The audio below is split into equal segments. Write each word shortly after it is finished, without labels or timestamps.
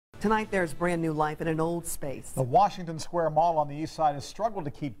Tonight there's brand new life in an old space. The Washington Square Mall on the east side has struggled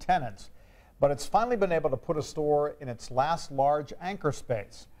to keep tenants, but it's finally been able to put a store in its last large anchor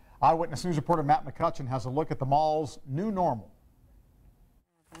space. Eyewitness News reporter Matt McCutcheon has a look at the mall's new normal.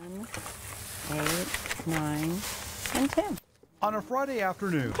 7, 8, 9, and 10. On a Friday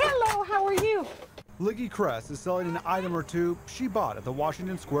afternoon, Hello, how are you? Liggy Kress is selling an item or two she bought at the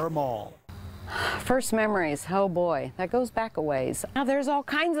Washington Square Mall. First memories, oh boy, that goes back a ways. Now there's all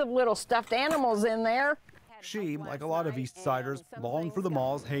kinds of little stuffed animals in there. She, like a lot of East Siders, longed for the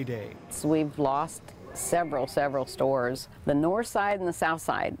mall's heyday. We've lost several stores. The north side and the south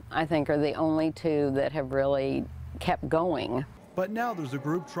side, I think, are the only two that have really kept going. But now there's a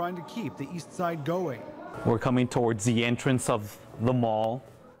group trying to keep the east side going. We're coming towards the entrance of the mall.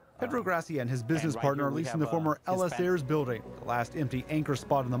 Pedro Gracia and his business partner are leasing the former LS Ayres building. The last empty anchor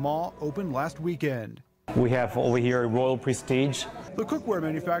spot in the mall opened last weekend. We have over here Royal Prestige. The cookware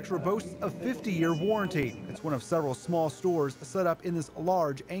manufacturer boasts a 50-year warranty. It's one of several small stores set up in this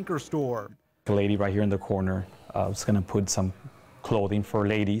large anchor store. The lady right here in the corner is going to put some clothing for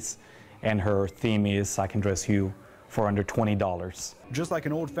ladies, and her theme is I can dress you for under $20. Just like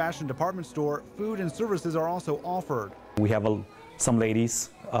an old-fashioned department store, food and services are also offered. We have some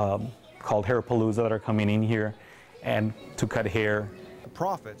ladies called Hairpalooza that are coming in here and to cut hair. The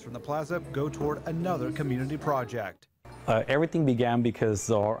profits from the plaza go toward another community project. Everything began because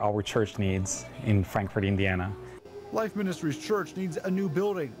our church needs in Frankfort, Indiana. Life Ministries Church needs a new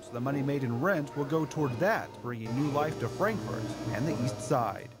building, so the money made in rent will go toward that, bringing new life to Frankfort and the east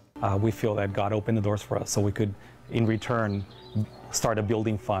side. We feel that God opened the doors for us so we could, in return, start a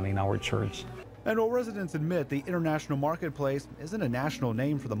building fund in our church. And while residents admit the International Marketplace isn't a national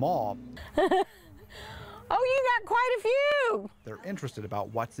name for the mall, Oh, you got quite a few. they're interested about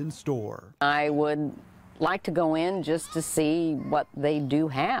what's in store. I would like to go in just to see what they do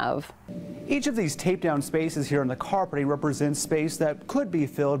have. Each of these tape-down spaces here on the carpeting represents space that could be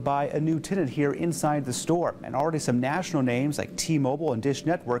filled by a new tenant here inside the store. And already some national names like T-Mobile and Dish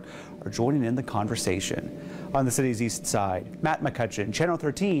Network are joining in the conversation. On the city's east side, Matt McCutcheon, Channel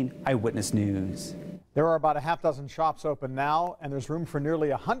 13 Eyewitness News. There are about a half dozen shops open now, and there's room for nearly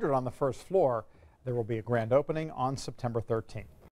 100 on the first floor. There will be a grand opening on September 13th.